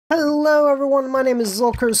Hello everyone, my name is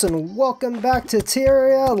Zulkirs and welcome back to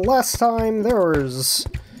Terraria. Last time there was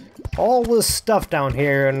all this stuff down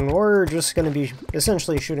here and we're just going to be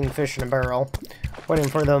essentially shooting fish in a barrel, waiting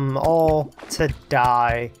for them all to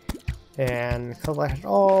die and collect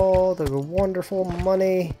all the wonderful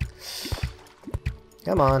money.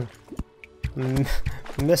 Come on. I'm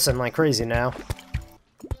missing like crazy now.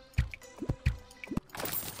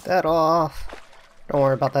 That off. Don't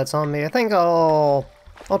worry about that zombie. I think I'll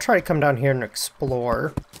try to come down here and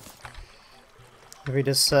explore. If we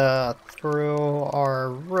just throw our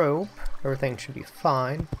rope, everything should be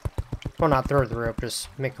fine. Well, not throw the rope, just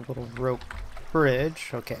make a little rope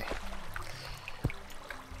bridge. Okay.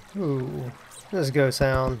 Ooh, this goes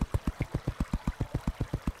down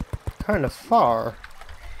kind of far.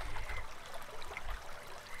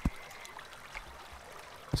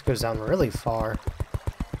 This goes down really far.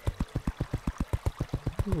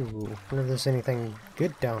 Ooh, I wonder if there's anything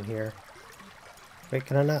good down here. Wait,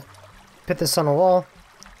 can I not put this on a wall?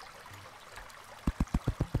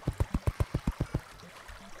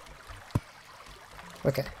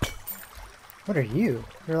 Okay. What are you?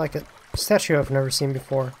 You're like a statue I've never seen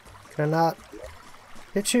before. Can I not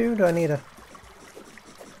hit you? Do I need a...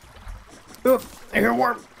 Oop! I hear a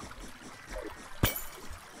worm! I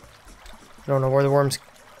don't know where the worm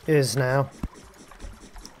is now.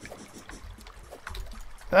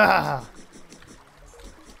 Ah!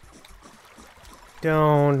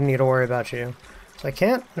 Don't need to worry about you. So I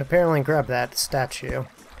can't apparently grab that statue.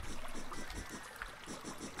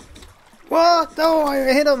 What? No,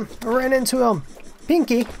 I hit him! I ran into him!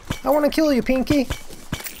 Pinky! I want to kill you, Pinky!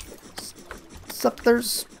 Except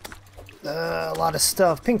there's a lot of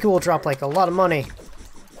stuff. Pinky will drop like a lot of money.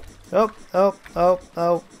 Oh!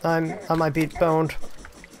 I might be boned.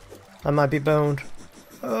 I might be boned.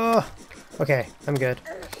 Okay, I'm good.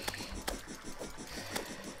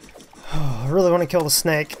 Oh, I really want to kill the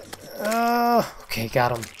snake. Okay,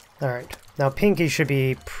 got him. Alright, now Pinky should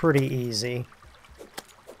be pretty easy.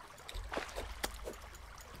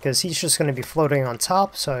 Because he's just going to be floating on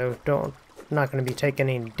top, so I'm not going to be taking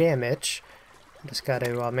any damage. Just got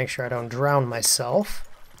to make sure I don't drown myself.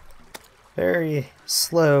 Very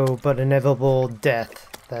slow but inevitable death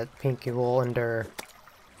that Pinky will endure.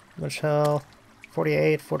 How much health?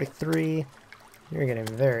 48, 43. You're getting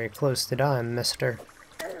very close to dying, mister.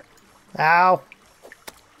 Ow!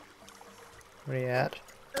 Where are you at?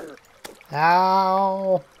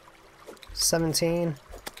 Ow! 17.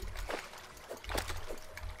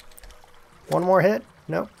 One more hit?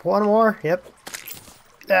 Nope. One more? Yep.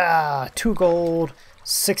 Ah! 2 gold,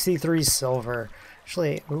 63 silver.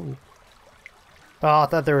 Actually, ooh. Oh, I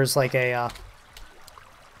thought there was like a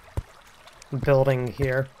building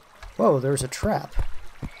here. Whoa, there's a trap.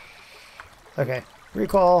 Okay,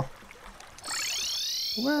 recall.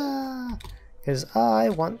 Because I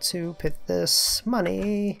want to put this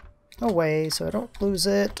money away so I don't lose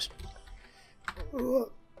it.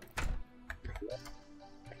 Ooh.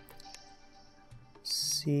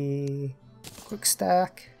 See, quick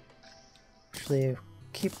stack. Actually,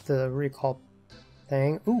 keep the recall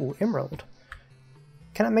thing. Ooh, emerald.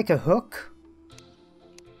 Can I make a hook?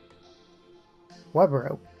 Web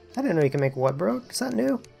rope. I didn't know you can make web rope. Is that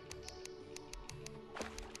new?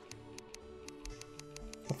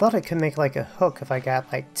 I thought I could make like a hook if I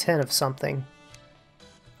got like 10 of something.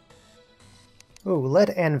 Ooh, lead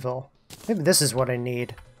anvil. Maybe this is what I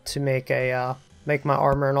need to make a make my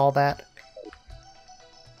armor and all that.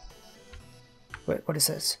 Wait, what is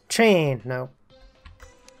this? Chain. No.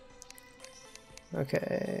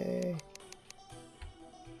 Okay.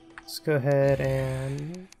 Let's go ahead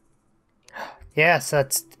and... Yes,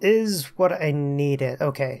 that is what I needed.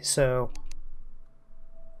 Okay, so...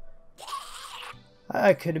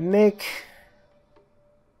 I could make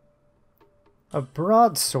a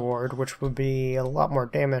broadsword, which would be a lot more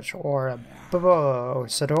damage, or a bow.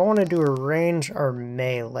 So do I want to do a range or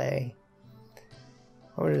melee?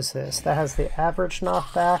 What is this? That has the average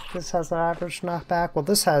knockback. This has an average knockback. Well,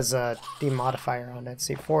 this has a demodifier on it.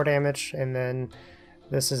 See, 4 damage, and then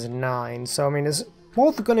this is 9. So, I mean, it's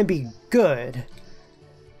both going to be good.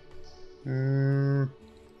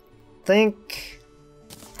 Think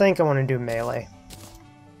I want to do melee.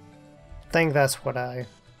 Think that's what I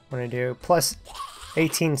want to do. Plus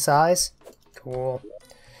 18 size. Cool.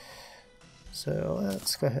 So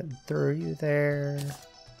let's go ahead and throw you there.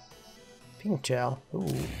 Pink gel. Ooh.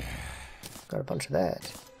 Got a bunch of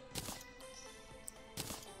that.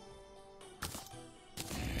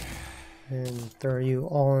 And throw you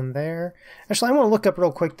all in there. Actually, I want to look up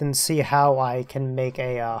real quick and see how I can make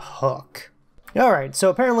a hook. Alright, so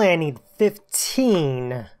apparently I need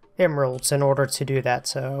 15 emeralds in order to do that,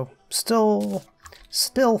 so still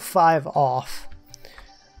 5 off.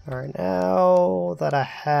 Alright, now that I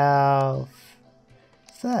have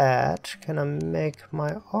that, can I make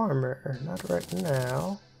my armor? Not right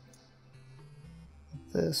now.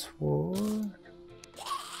 This would...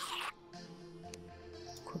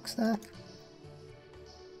 Quick staff?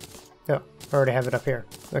 Oh, I already have it up here.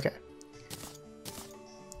 Okay.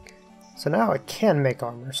 So now I can make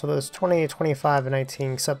armor. So there's 20, 25, and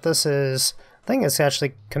 19, except this is... I think it's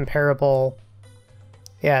actually comparable...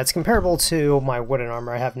 Yeah, it's comparable to my wooden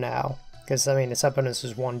armor I have now. Because, I mean, its up bonus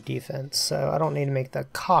is 1 defense, so I don't need to make the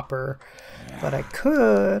copper. But I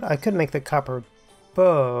could make the copper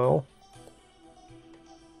bow.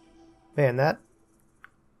 Man, that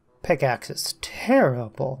pickaxe is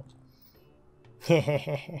terrible.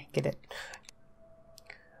 Get it?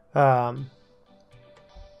 So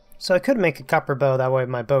I could make a copper bow, that way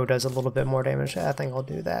my bow does a little bit more damage. I think I'll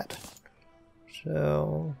do that.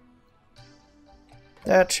 So...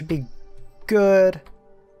 that should be good.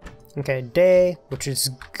 Okay, day, which is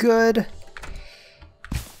good.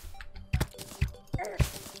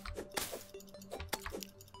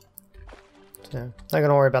 So, not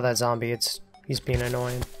gonna worry about that zombie, he's being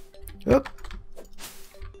annoying. Oop!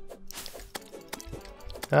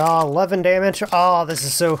 Oh, 11 damage. Oh, this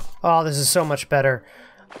is so much better.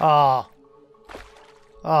 Oh,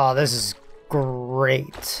 this is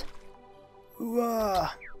great.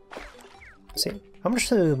 See, how much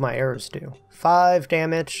do my arrows do? 5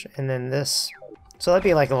 damage, and then this. So that'd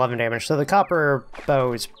be like 11 damage. So the copper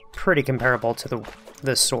bow is pretty comparable to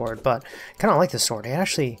this sword, but I kind of like this sword. It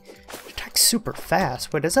actually attacks super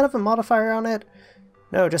fast. Wait, does that have a modifier on it?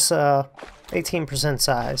 No, just 18%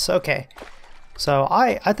 size. Okay. So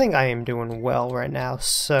I think I am doing well right now,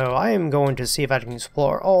 so I am going to see if I can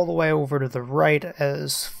explore all the way over to the right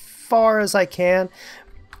as far as I can.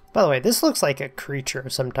 By the way, this looks like a creature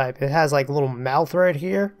of some type. It has like a little mouth right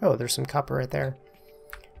here. Oh, there's some copper right there.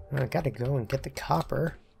 I gotta go and get the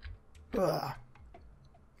copper. Ugh.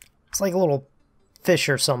 It's like a little fish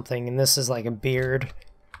or something, and this is like a beard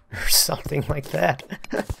or something like that.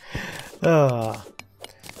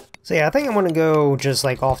 So yeah, I think I'm gonna go just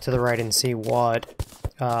like off to the right and see what's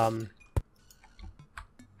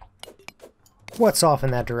off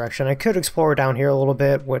in that direction. I could explore down here a little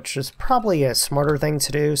bit, which is probably a smarter thing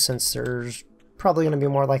to do since there's probably gonna be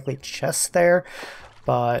more likely chests there,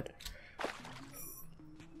 but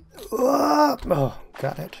oh,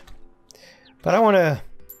 got it. But I wanna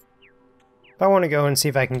go and see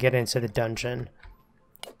if I can get into the dungeon.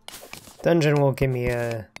 Dungeon will give me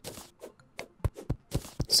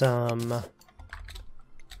some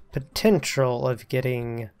potential of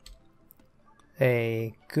getting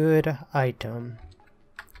a good item.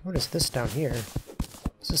 What is this down here?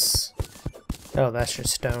 Is this... oh, that's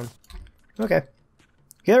just stone. Okay.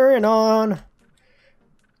 Carrying on!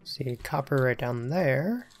 See, copper right down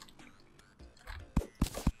there.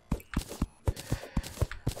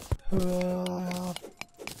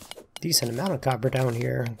 Decent amount of copper down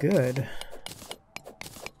here. Good.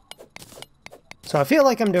 So I feel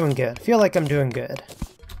like I'm doing good.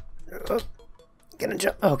 Oh, gonna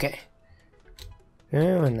jump. Okay.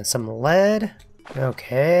 Oh, and some lead.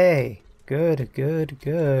 Okay. Good.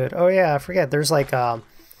 Oh yeah, I forget. There's like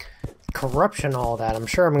corruption, all that. I'm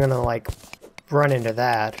sure I'm gonna like run into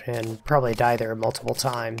that and probably die there multiple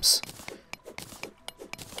times.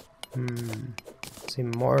 See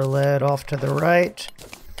more lead off to the right.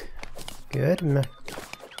 Good.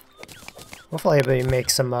 Hopefully I make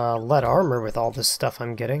some lead armor with all this stuff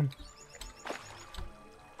I'm getting.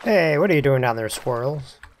 Hey, what are you doing down there,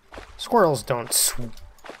 squirrels? Squirrels don't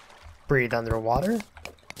breathe underwater.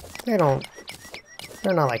 They're not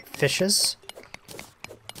like fishes.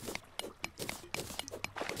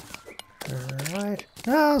 Alright.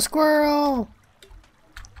 No, squirrel!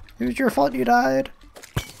 It was your fault you died.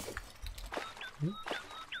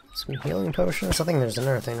 Some healing potions. I think there's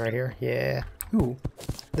another thing right here. Yeah. Ooh.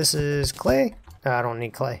 This is clay? Oh, I don't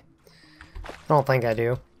need clay. I don't think I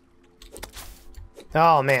do.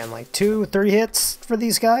 Oh man, like 2-3 hits for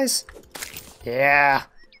these guys? Yeah.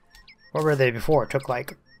 What were they before? It took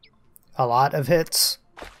like a lot of hits.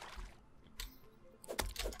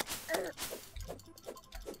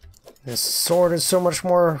 This sword is so much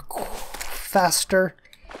more faster.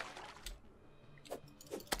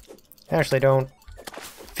 I actually don't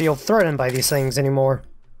feel threatened by these things anymore.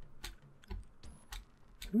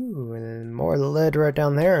 Ooh, and then more lead right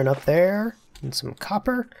down there and up there, and some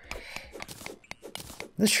copper.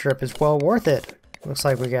 This trip is well worth it. Looks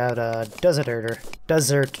like we got a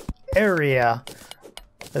desert area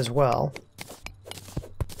as well.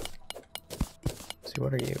 See,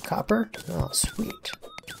 what are you? Copper? Oh, sweet.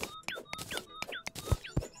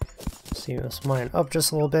 See, let's mine up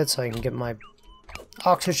just a little bit so I can get my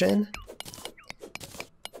oxygen.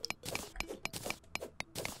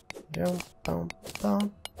 Jump, bump,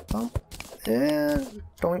 bump, bump, and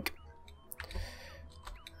doink.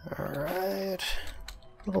 Alright.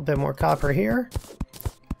 A little bit more copper here.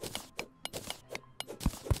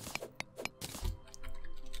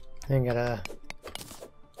 And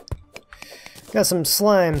got some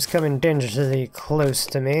slimes coming dangerously close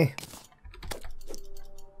to me.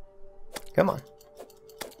 Come on.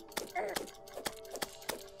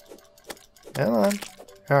 Come on.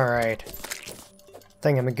 Alright.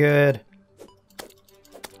 Think I'm good.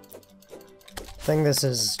 Think this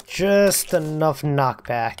is just enough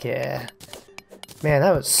knockback, yeah. Man,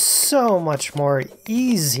 that was so much more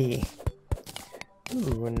easy.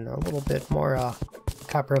 Ooh, and a little bit more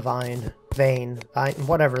copper vein,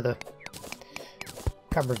 whatever the...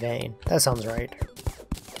 Copper vein, that sounds right.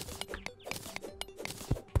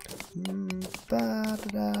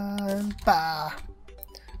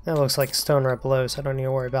 That looks like stone right below, so I don't need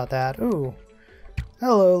to worry about that. Ooh.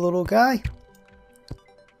 Hello, little guy.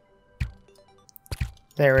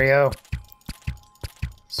 There we go.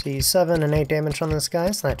 See, 7 and 8 damage on this guy.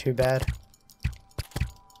 It's not too bad.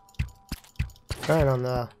 Trying on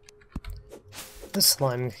this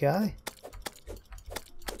slime guy.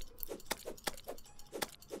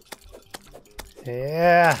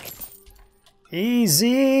 Yeah.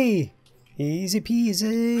 Easy. Easy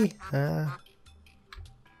peasy.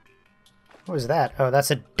 What was that? Oh, that's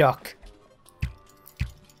a duck.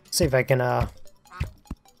 Let's see if I can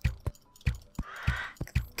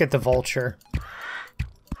get the vulture.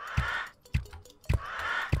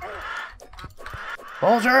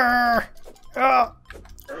 Vulture! Oh!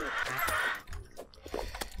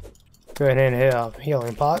 Go ahead and hit a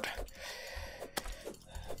healing pot.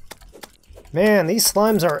 Man, these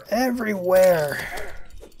slimes are everywhere.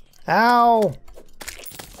 Ow!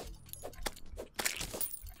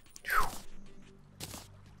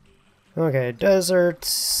 Okay, desert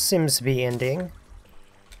seems to be ending.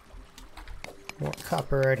 More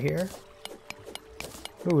copper right here.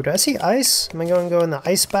 Ooh, do I see ice? Am I going to go in the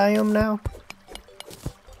ice biome now?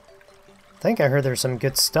 I think I heard there's some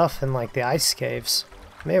good stuff in like the ice caves.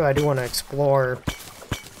 Maybe I do want to explore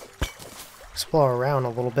around a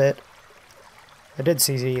little bit. I did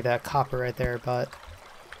see that copper right there, but...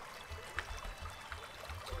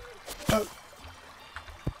 Oh.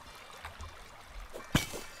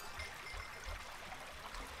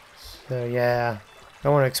 So yeah, I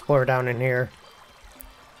want to explore down in here.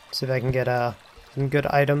 See if I can get some good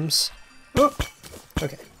items. Oh!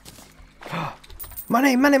 Okay.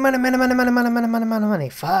 Money, money, money, money, money, money, money, money, money, money, money.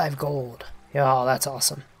 5 gold. Oh, that's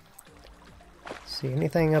awesome. See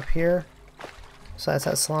anything up here? Besides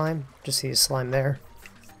that slime? Just see a slime there.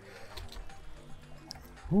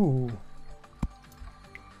 Ooh.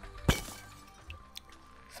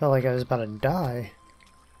 Felt like I was about to die.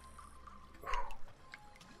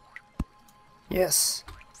 Yes.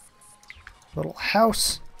 Little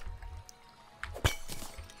house.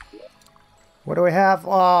 What do we have?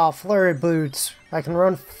 Oh, flurry boots. I can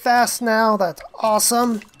run fast now. That's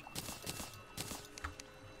awesome.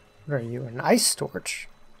 What are you? An ice torch?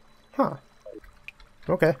 Huh.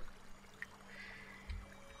 Okay.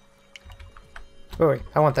 Oh, wait.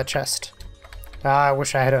 I want that chest. Ah, I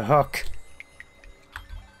wish I had a hook.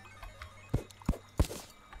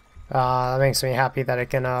 That makes me happy that I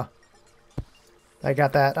can, I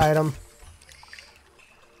got that item.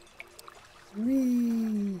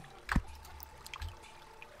 Whee!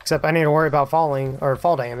 Except I need to worry about falling, or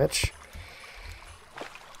fall damage.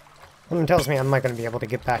 Something tells me I'm not going to be able to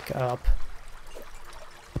get back up.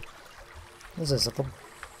 What is this, a little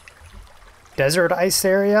desert ice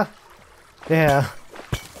area? Yeah.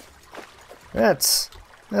 That's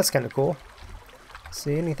kind of cool.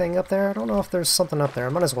 See anything up there? I don't know if there's something up there. I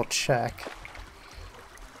might as well check.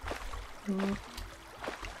 Come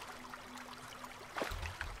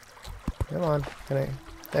on. Can I...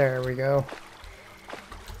 There we go.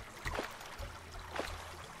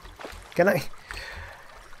 Can I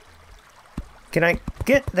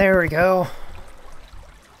get... There we go.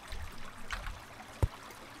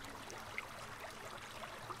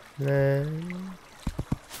 Then...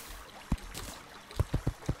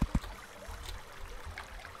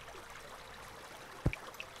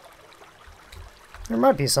 There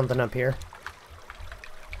might be something up here.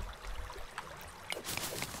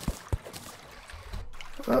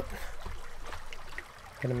 Oh.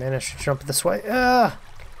 Gonna manage to jump this way. Yeah,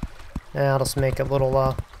 I'll just make a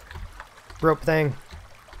little rope thing.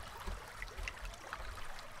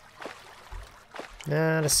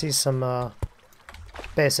 To see some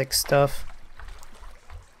basic stuff.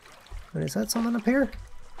 Wait, is that something up here?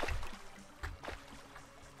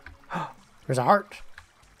 There's a heart.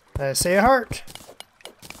 I see a heart.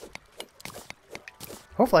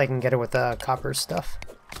 Hopefully I can get it with the copper stuff.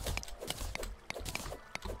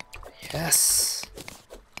 Yes.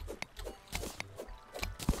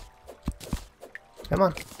 Come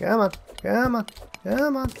on, come on, come on,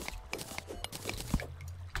 come on.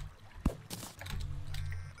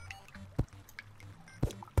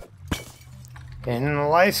 In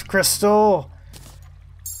life crystal.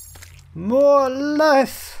 More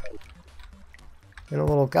life. And a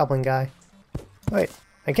little goblin guy. Wait,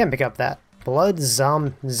 I can't pick up that. Blood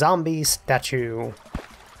zombie statue.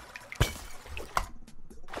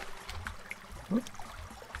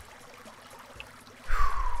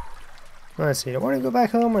 Let's see, do I want to go back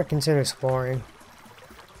home or continue exploring?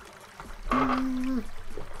 I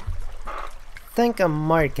think I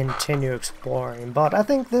might continue exploring, but I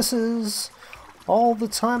think this is all the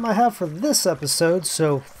time I have for this episode,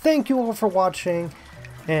 so thank you all for watching,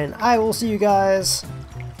 and I will see you guys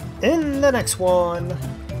in the next one.